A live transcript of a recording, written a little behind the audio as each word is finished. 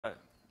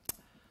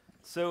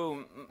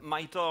So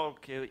my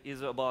talk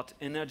is about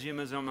energy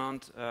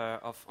measurement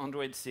of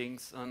Android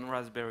things on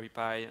Raspberry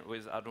Pi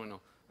with, I don't know,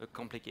 a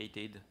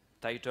complicated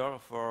title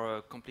for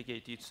a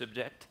complicated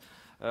subject.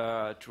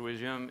 To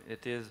resume,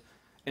 it is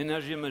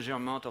energy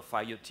measurement of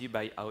IoT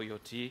by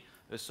IoT,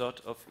 a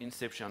sort of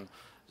inception.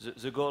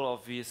 The goal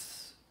of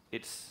this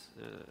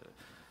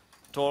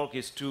talk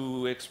is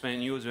to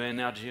explain you the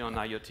energy on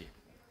IoT.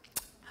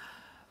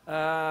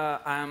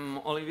 I'm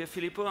Olivier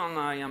Philippot, and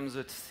I am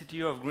the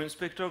CTO of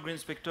GreenSpectre.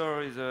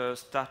 GreenSpectre is a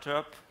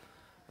startup,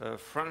 a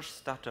French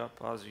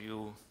startup, as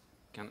you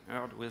can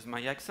hear with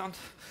my accent.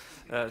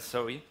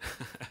 Sorry.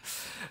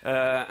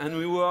 And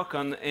we work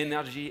on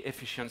energy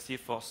efficiency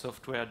for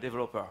software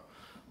developer.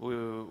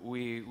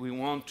 We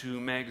want to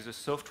make the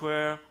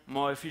software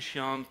more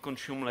efficient,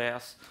 consume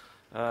less.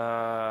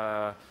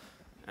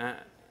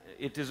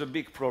 It is a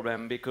big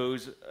problem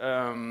because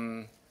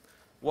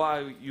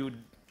while you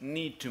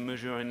need to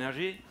measure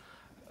energy,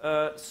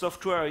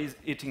 software is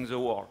eating the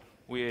world.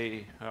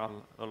 We heard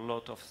a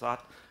lot of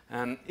that,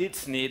 and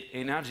it needs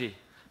energy.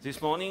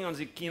 This morning on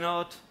the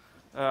keynote,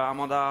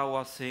 Amanda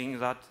was saying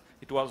that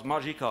it was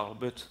magical,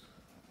 but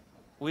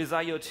with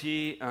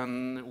IoT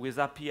and with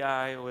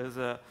API, with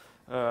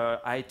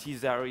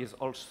IT, there is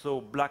also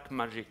black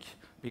magic,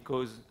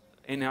 because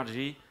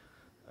energy,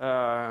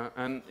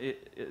 and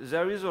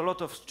there is a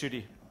lot of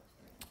study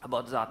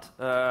about that.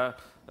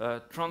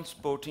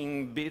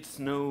 Transporting bits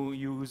now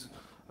use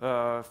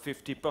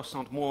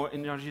 50% more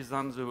energy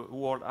than the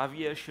world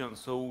aviation,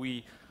 so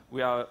we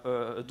are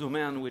a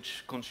domain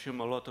which consumes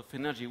a lot of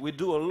energy. We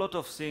do a lot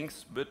of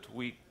things, but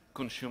we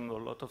consume a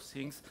lot of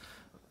things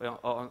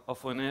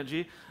of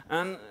energy.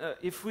 And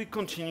if we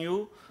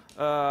continue,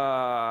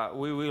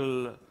 we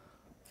will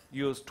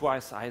use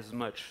twice as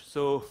much.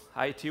 So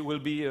IT will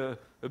be a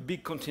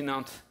big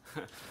continent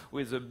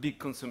with a big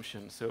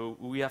consumption. So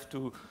we have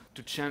to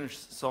change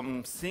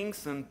some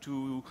things and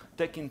to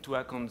take into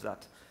account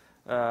that.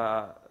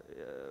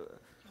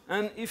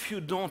 And if you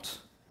don't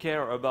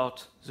care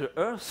about the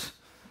Earth,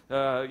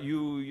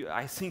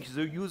 I think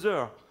the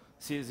user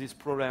sees this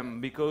problem,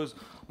 because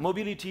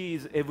mobility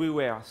is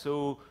everywhere.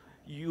 So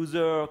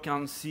user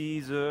can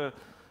see the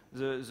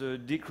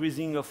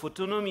decreasing of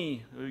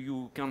autonomy.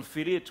 You can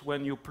feel it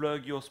when you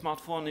plug your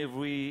smartphone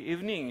every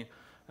evening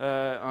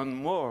and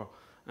more.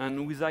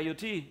 And with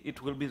IoT,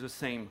 it will be the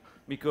same,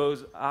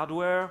 because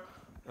hardware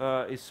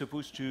is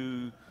supposed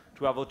to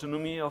have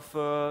autonomy of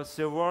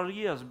several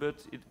years,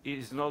 but it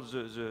is not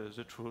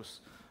the truth.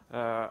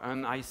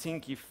 And I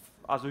think if,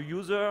 as a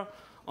user,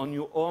 on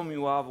your home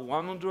you have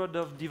 100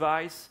 of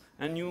devices,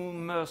 and you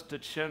must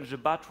change the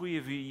battery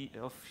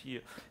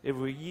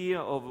every year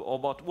of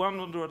about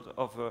 100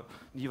 of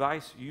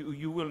device,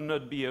 you will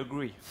not be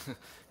agree.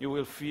 You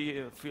will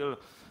feel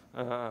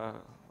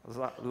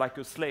like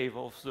a slave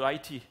of the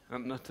IT,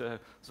 and not the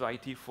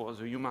IT for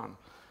the human.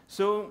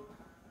 So,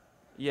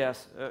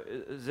 yes,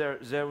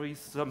 there is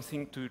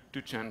something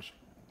to change.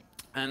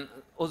 And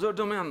other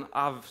domains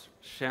have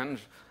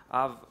changed,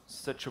 have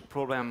such a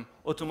problem,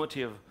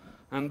 automotive.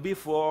 And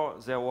before,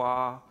 there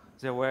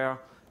were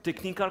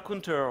technical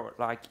counter,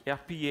 like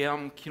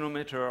RPM,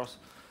 kilometers,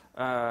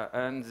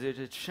 and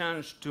they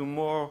changed to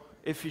more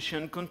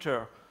efficient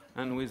counter.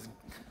 And with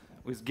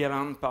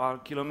gallon per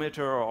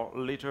kilometer or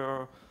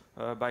liter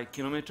by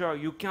kilometer,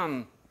 you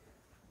can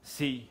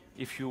see,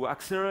 if you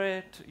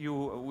accelerate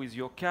with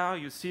your car,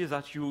 you see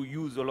that you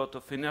use a lot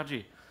of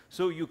energy.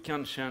 So you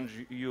can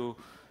change your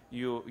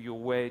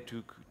way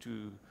to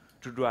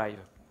drive.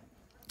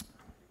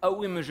 How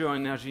we measure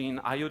energy in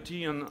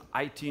IoT and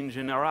IT in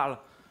general?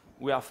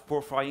 We have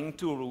profiling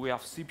tools, we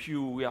have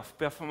CPU, we have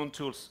performance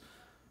tools.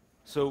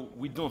 So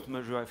we don't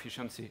measure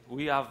efficiency.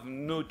 We have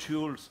no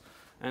tools,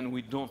 and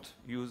we don't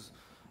use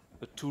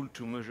a tool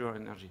to measure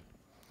energy.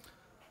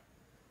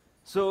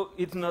 So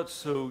it's not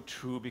so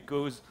true,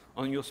 because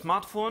on your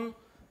smartphone,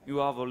 you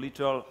have a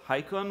little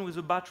icon with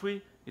a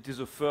battery. It is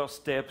the first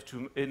step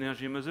to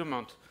energy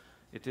measurement.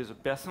 It is a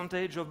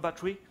percentage of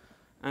battery,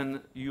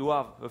 and you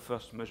have a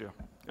first measure.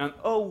 And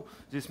how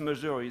this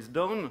measure is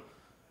done,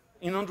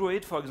 in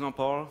Android, for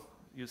example,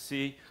 you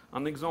see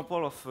an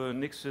example of a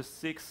Nexus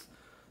 6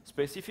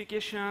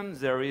 specification.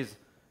 There is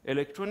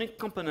electronic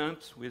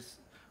component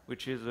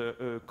which is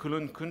a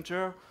Coulomb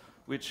counter,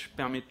 which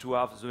permit to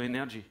have the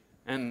energy.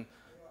 And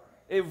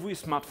every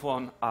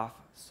smartphone has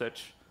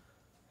such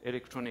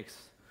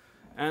electronics.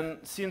 And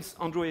since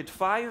Android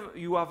 5,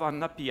 you have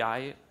an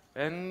API,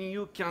 and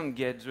you can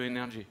get the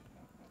energy.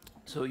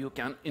 So you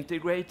can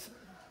integrate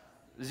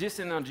this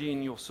energy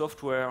in your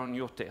software and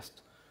your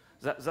test.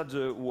 That's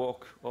the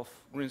work of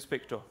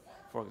GreenSpectre,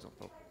 for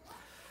example.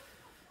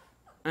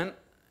 And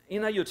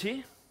in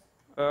IoT,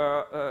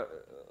 a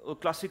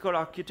classical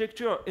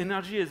architecture,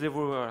 energy is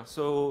everywhere.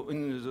 So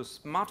in the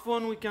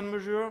smartphone we can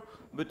measure,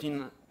 but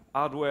in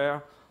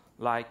hardware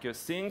like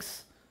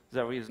things,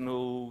 there is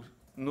no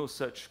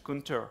such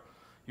counter.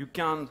 You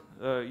can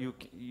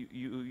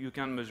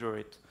measure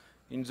it.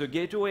 In the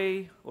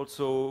gateway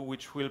also,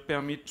 which will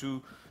permit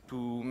to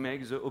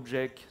make the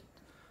object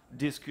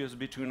discuss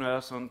between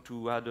us and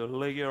to add a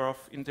layer of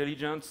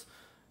intelligence,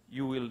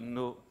 you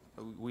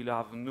will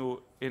have no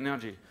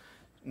energy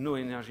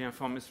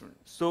information.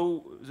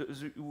 So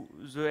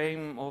the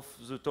aim of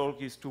the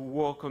talk is to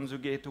work on the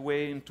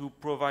gateway and to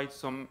provide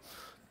some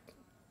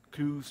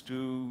clues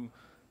to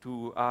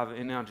have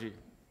energy.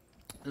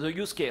 The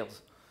use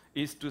case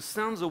is to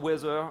send the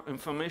weather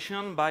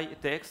information by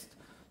text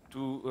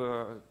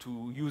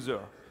to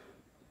user.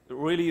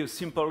 Really a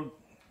simple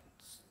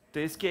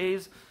test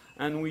case,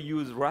 and we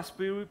use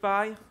Raspberry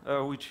Pi,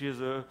 which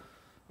is a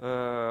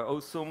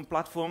awesome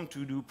platform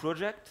to do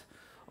project.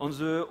 On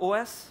the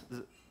OS,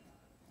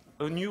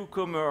 a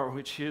newcomer,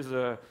 which is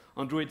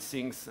Android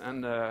Things,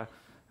 and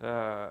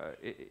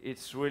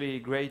it's really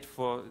great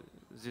for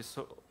this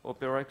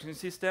operating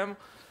system.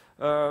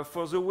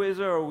 For the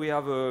weather, we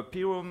have a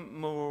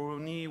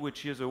Pyromony,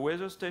 which is a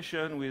weather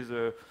station with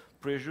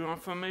pressure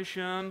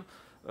information,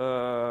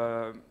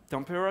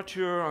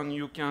 temperature, and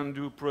you can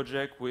do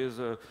project with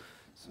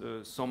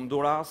some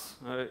dollars.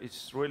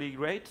 It's really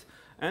great.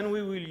 And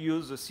we will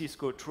use the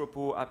Cisco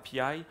Tropo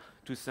API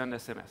to send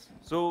SMS.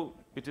 So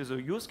it is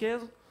a use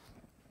case.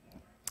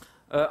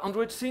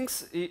 Android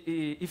Things,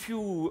 if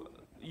you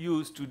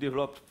use to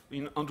develop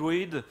in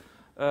Android,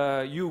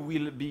 you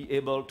will be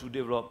able to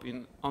develop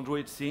in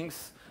Android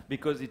Things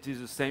because it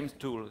is the same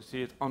tool.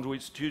 See it,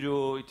 Android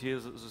Studio, it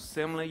is the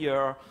same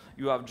layer.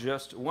 You have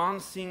just one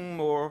thing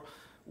more,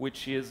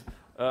 which is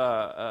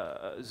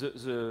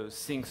the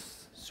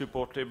Things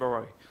support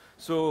library.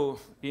 So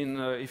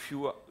if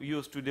you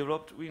use to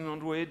develop in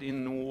Android,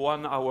 in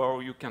 1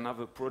 hour you can have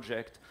a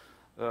project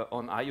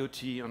on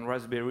IoT on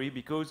Raspberry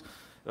because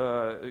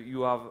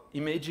you have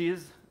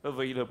images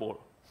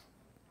available.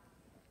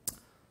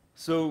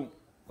 So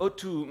how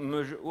to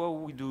measure?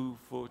 What we do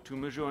to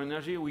measure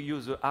energy? We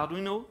use the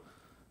Arduino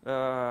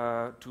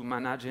to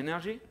manage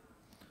energy.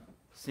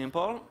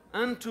 Simple.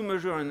 And to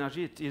measure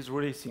energy, it is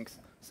really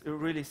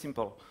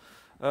simple.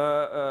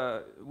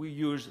 We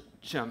use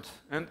Chant,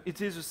 and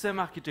it is the same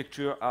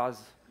architecture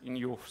as in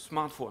your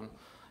smartphone.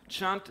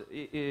 Chant,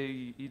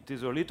 it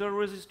is a little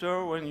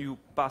resistor when you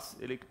pass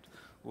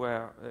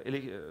where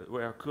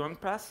current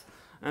pass,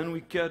 and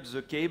we cut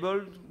the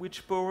cable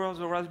which powers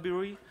the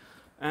Raspberry,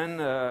 and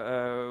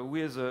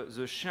with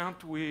the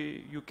Chant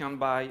you can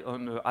buy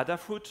on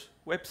Adafruit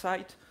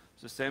website,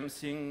 the same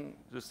thing,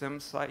 the same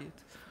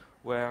site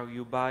where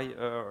you buy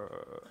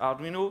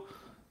Arduino.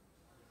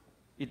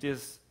 It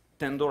is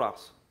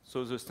 $10.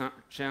 So the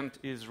Chant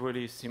is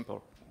really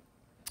simple.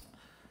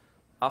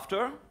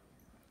 After,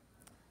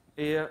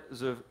 here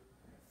the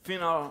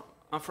final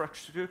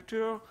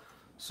infrastructure.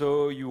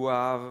 So you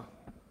have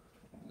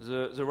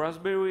the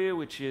Raspberry,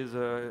 which is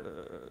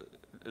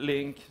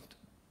linked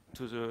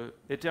to the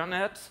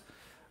Ethernet.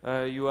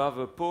 You have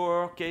a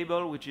power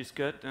cable which is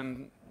cut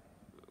and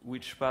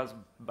which passes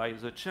by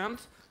the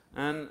Chant,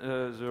 and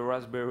the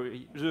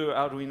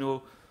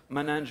Arduino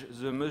manage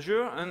the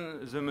measure,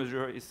 and the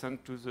measure is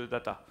sent to the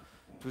data,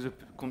 to the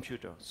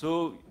computer.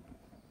 So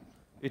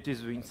it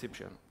is the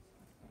inception.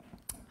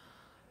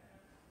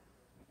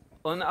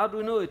 On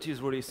Arduino, it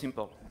is really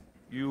simple.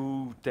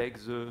 You take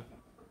the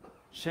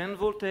chain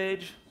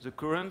voltage, the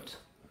current,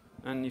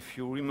 and if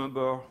you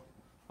remember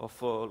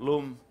of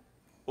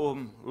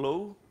ohm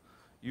law,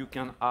 you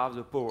can have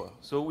the power.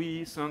 So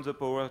we send the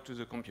power to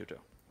the computer.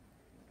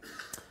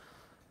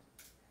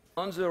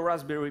 On the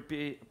Raspberry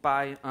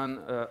Pi and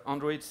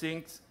Android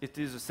Things, it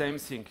is the same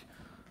thing.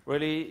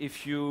 Really,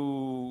 if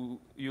you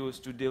use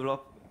to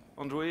develop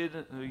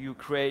Android, you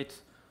create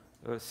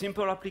a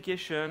simple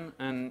application,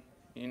 and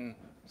in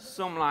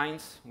some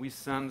lines we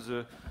send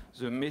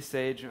the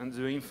message and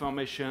the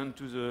information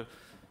to the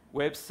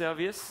web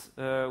service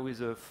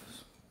with a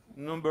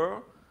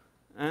number,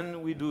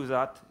 and we do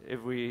that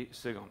every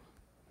second.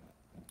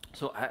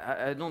 So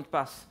I don't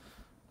pass.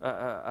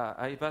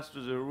 I pass to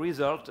the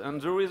result,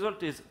 and the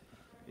result is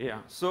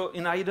here. So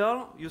in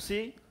idle, you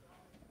see,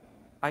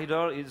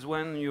 idle is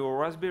when your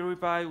Raspberry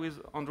Pi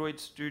with Android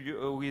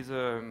Studio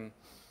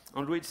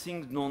Android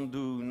Things don't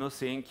do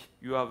nothing.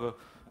 You have a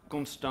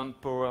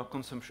constant power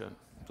consumption.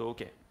 So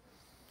okay.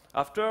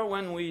 After,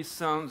 when we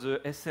send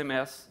the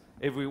SMS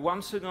every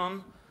 1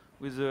 second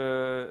with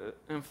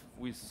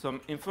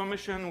some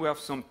information, we have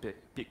some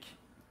peak.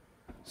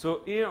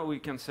 So here we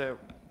can say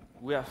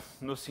we have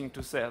nothing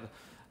to say,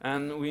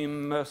 and we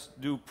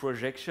must do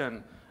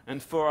projection.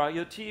 And for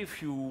IoT,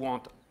 if you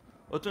want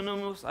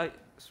autonomous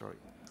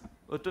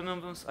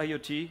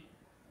IoT,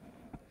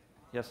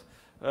 yes,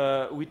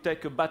 we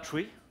take a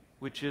battery,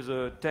 which is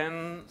a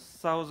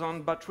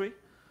 10,000 battery,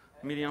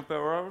 milliampere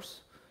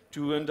hours.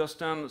 To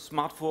understand,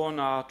 smartphones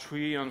are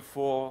 3,000 and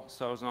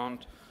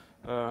 4,000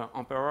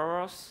 ampere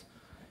hours.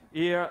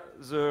 Here,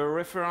 the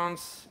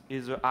reference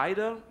is the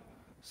idle.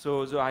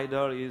 So the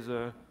idle is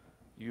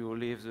you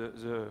leave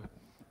the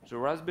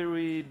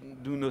Raspberry,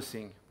 do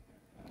nothing.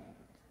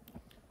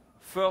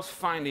 First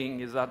finding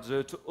is that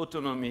the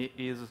autonomy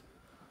is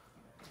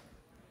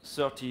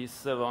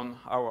 37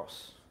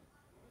 hours.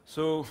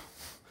 So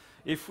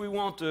if we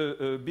want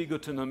a big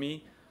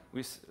autonomy,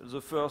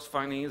 The first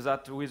finding is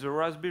that with a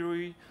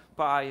Raspberry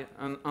Pi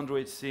and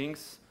Android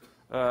things,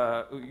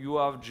 you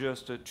have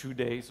just 2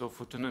 days of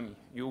autonomy.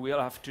 You will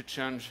have to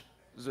change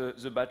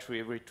the battery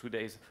every 2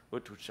 days or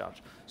to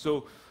charge.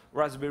 So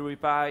Raspberry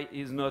Pi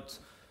is not,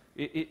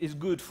 it's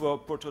good for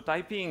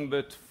prototyping,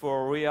 but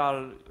for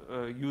real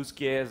use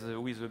case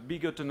with a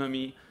big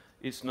autonomy,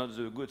 it's not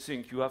the good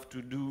thing. You have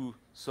to do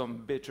some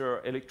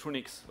better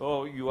electronics,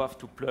 or you have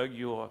to plug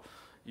your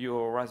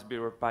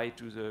Raspberry Pi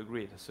to the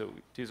grid. So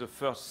it is the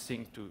first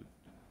thing to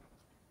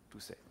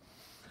say.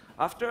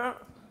 After,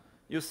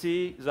 you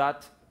see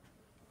that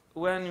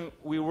when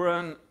we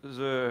run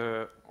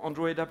the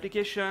Android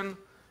application,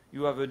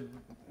 you have a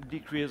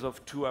decrease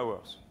of 2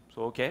 hours.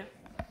 So okay.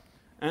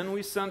 And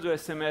we send the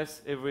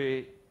SMS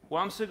every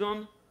 1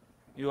 second,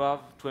 you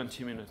have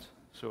 20 minutes.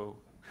 So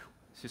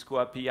Cisco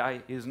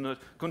API is not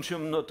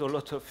consume not a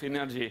lot of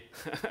energy.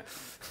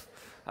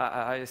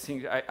 I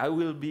think I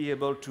will be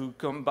able to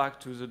come back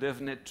to the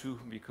DevNet too,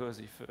 because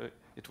if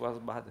it was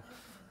bad,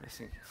 I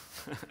think.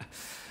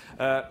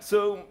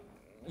 So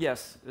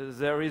yes,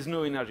 there is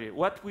no energy.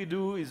 What we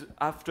do is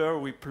after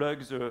we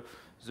plug the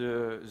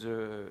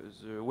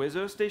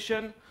weather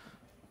station,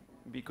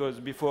 because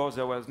before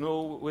there was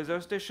no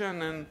weather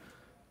station, and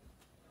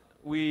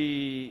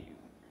we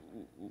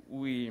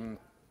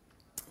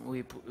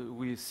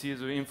see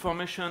the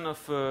information of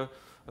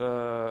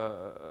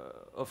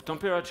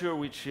temperature,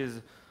 which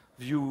is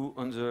viewed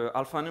on the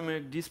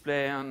alphanumeric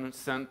display and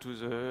sent to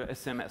the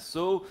SMS.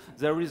 So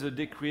there is a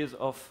decrease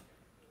of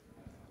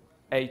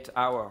 8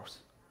 hours.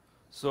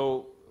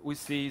 So we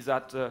see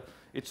that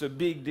it's a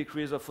big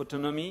decrease of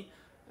autonomy,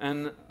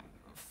 and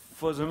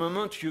for the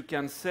moment you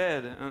can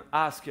say and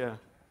ask,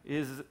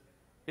 is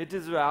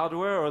the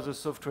hardware or the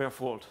software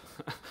fault?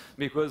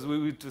 Because we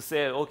need to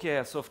say,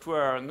 okay,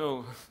 software,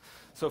 no.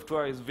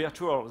 Software is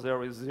virtual.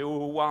 There is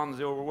 0, 1,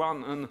 0,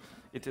 1, and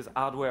it is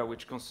hardware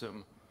which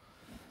consumes.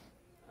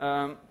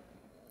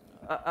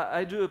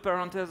 I do a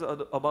parenthesis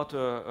about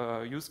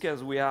a use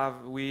case we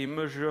have. We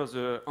measure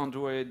the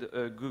Android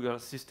Google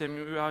system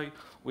UI,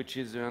 which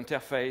is the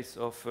interface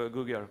of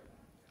Google.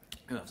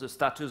 You have the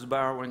status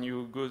bar when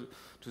you go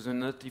to the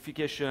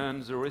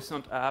notification, the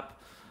recent app,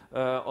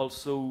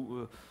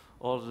 also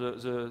all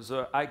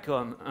the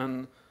icon.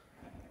 And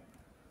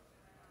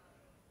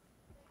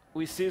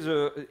we see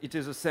it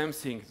is the same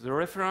thing. The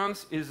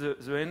reference is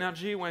the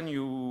energy when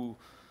you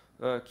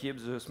keep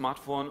the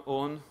smartphone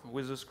on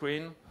with the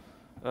screen.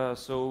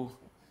 So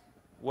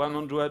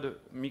 100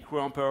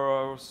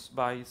 microamperes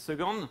by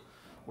second.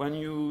 When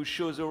you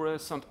show the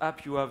recent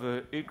app, you have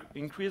an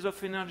increase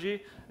of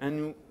energy,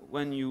 and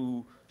when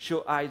you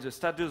show hide the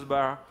status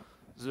bar,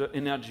 the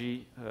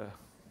energy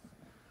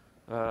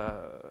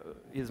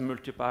is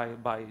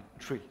multiplied by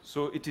 3.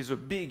 So it is a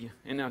big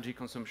energy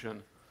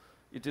consumption.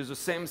 It is the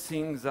same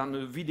thing than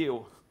a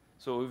video.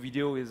 So a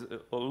video is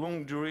a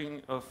long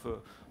during of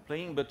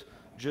playing, but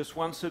just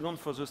 1 second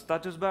for the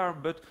status bar,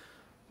 but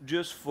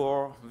just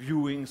for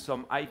viewing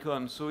some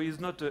icons. So it's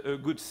not a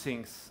good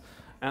thing.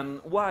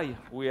 And why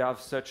we have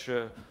such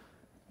a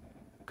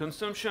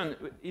consumption?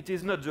 It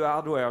is not the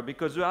hardware,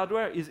 because the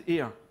hardware is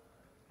here.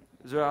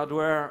 The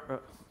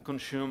hardware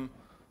consumes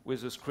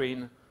with the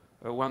screen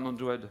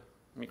 100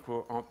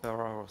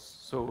 microamperes.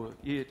 So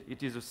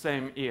it is the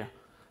same here.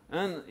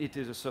 And it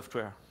is a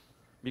software,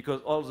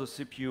 because all the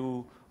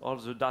CPU, all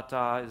the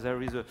data, there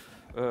is a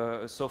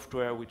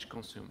software which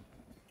consumes.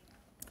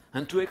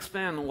 And to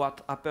explain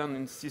what happened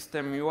in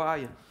system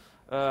UI,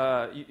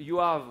 you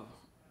have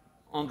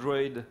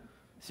Android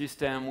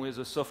system with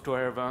the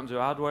software event, the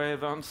hardware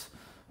events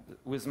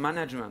with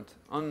management.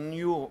 On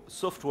your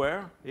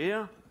software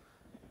here,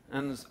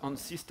 and on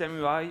system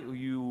UI,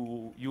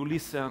 you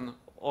listen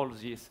all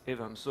these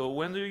events. So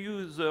when the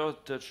user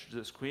touches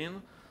the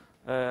screen,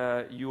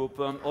 you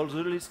open all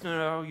the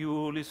listener,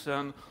 you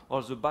listen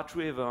all the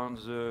battery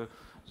events, the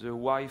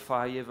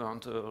Wi-Fi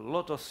event, a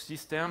lot of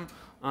system,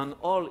 and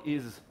all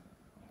is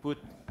put.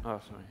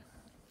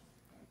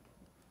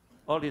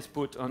 All is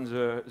put on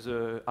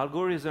the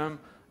algorithm,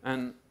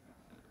 and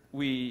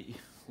we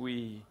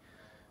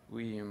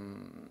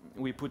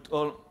put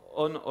on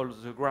all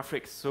the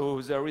graphics.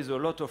 So there is a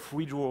lot of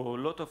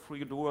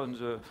redraw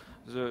on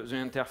the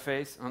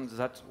interface, and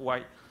that's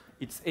why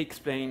it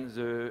explains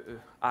the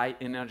high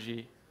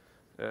energy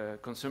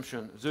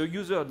consumption. The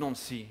user don't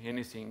see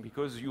anything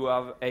because you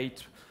have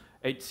 8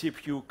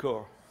 CPU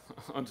core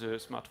on the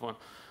smartphone,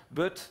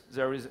 but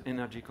there is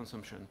energy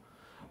consumption.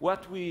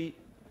 What we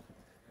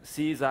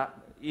see that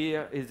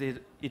here is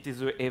it is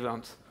the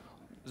event.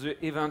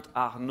 The events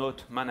are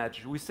not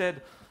managed. We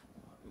said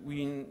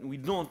we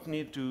don't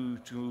need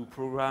to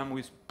program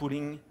with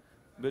pooling,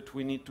 but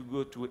we need to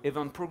go to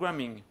event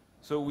programming.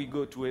 So we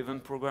go to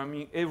event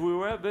programming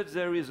everywhere, but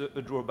there is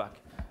a drawback,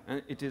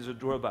 and it is a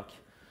drawback.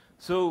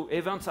 So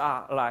events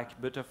are like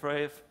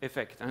butterfly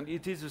effect, and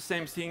it is the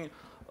same thing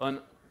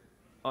on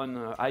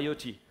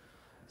IoT.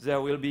 There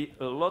will be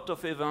a lot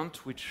of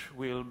events which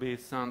will be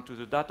sent to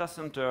the data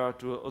center,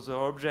 to other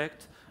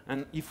objects,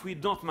 and if we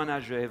don't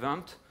manage the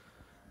event,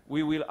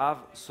 we will have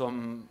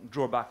some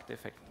drawback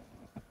effect.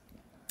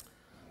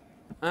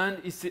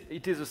 And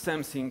it is the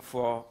same thing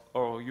for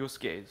our use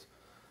case.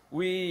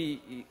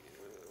 We,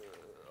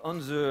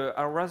 on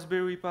our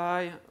Raspberry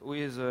Pi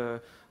with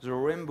the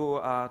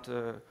Rainbow at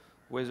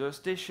weather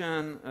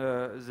station,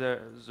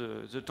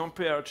 the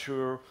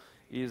temperature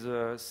is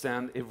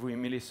sent every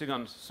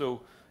millisecond.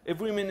 So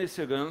every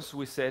millisecond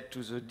we set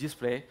to the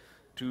display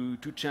to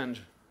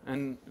change.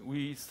 And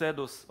we set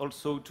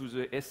also to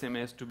the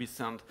SMS to be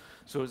sent.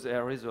 So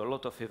there is a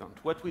lot of event.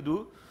 What we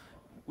do,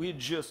 we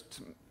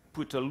just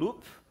put a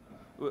loop,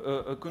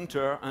 a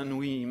counter, and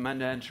we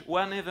manage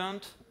one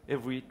event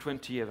every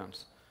 20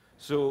 events.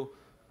 So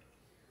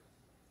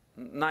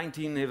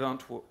 19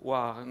 events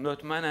were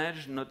not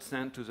managed, not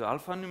sent to the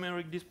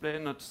alphanumeric display,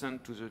 not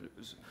sent to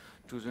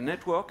the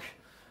network,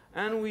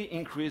 and we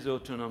increase the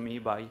autonomy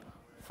by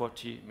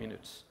 40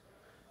 minutes.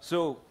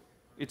 So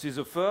it is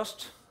a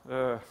first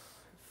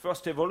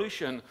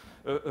evolution,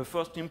 a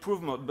first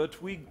improvement,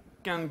 but we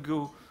can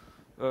go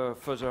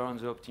further on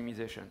the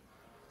optimization.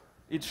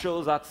 It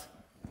shows that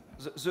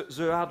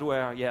the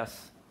hardware,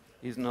 yes,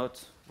 is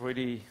not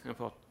really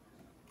important.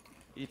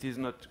 It is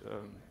not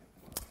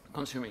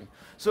consuming.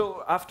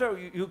 So after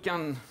you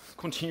can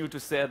continue to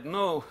say,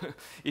 no,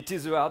 it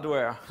is the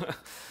hardware.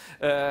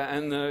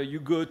 And you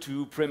go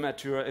to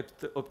premature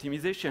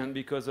optimization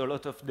because a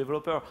lot of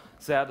developers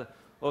said,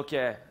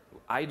 okay,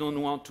 I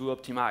don't want to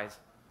optimize.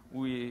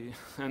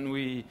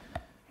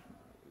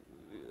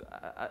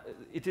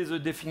 It is a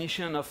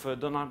definition of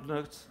Donald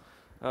Nuts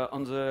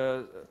on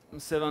the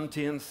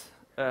 17th,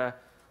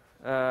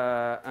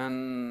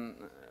 and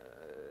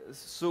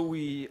so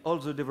all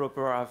the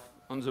developers have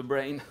on the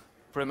brain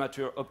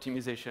premature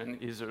optimization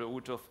is the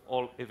root of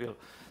all evil.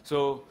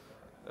 So,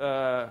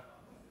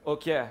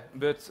 okay,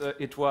 but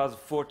it was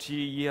 40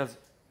 years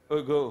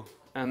ago,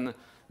 and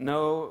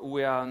now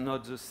we are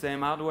not the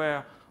same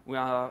hardware. We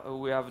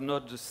have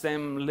not the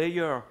same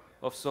layer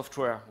of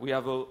software. We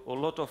have a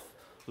lot of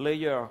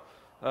layers.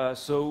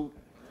 So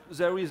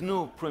there is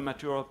no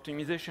premature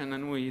optimization,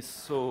 and we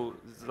saw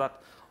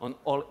that on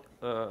all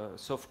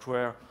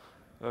software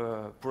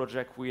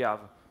projects we have.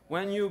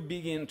 When you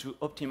begin to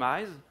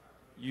optimize,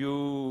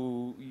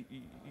 you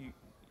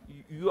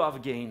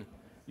have gain.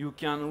 You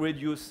can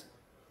reduce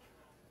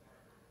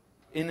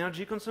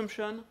energy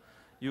consumption.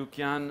 You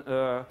can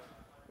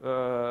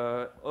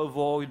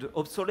avoid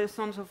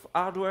obsolescence of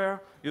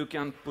hardware. You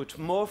can put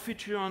more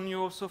feature on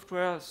your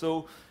software.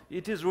 So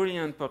it is really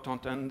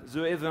important. And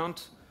the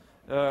event,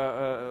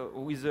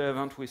 with the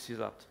event, we see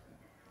that.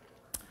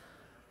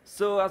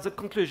 So as a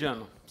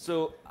conclusion,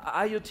 so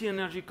IoT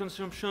energy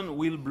consumption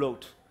will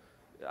bloat.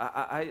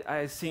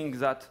 I think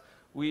that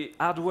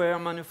hardware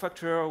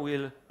manufacturer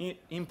will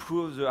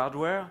improve the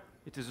hardware.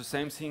 It is the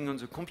same thing on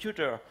the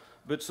computer,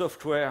 but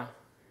software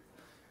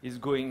is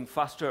going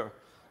faster,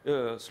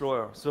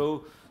 slower.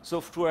 So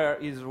software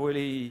is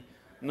really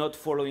not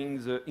following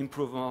the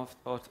improvement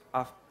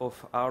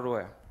of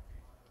hardware.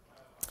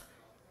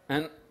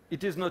 And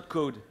it is not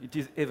code, it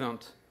is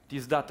event, it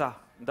is data.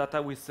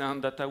 Data we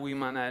send, data we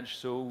manage,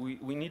 so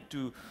we need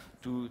to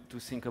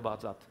think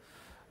about that.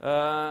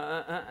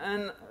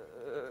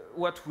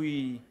 What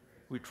we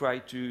try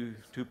to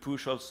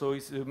push also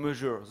is the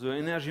measure, the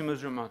energy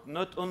measurement,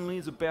 not only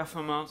the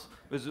performance,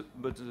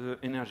 but the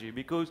energy.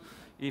 Because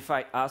if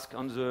I ask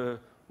on the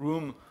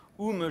room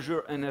who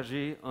measure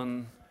energy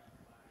on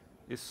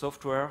is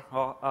software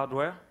or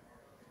hardware,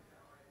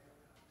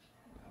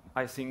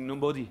 I think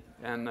nobody.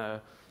 And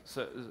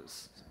so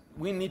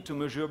we need to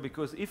measure,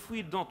 because if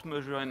we don't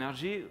measure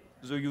energy,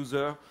 the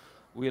user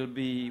will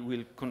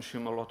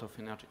consume a lot of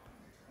energy.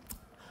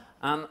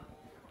 And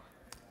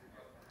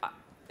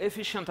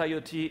efficient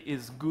IoT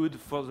is good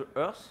for the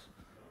Earth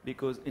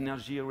because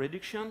energy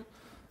reduction,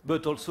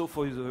 but also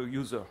for the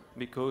user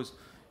because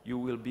you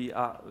will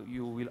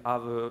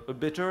have a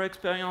better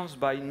experience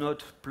by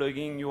not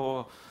plugging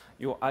your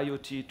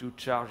IoT to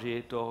charge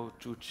it or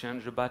to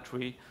change the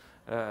battery.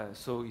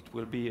 So it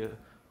will be a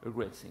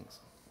great thing.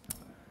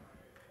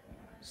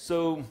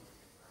 So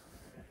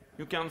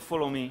you can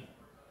follow me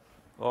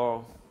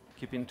or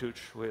keep in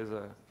touch with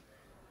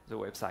the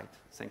website.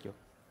 Thank you.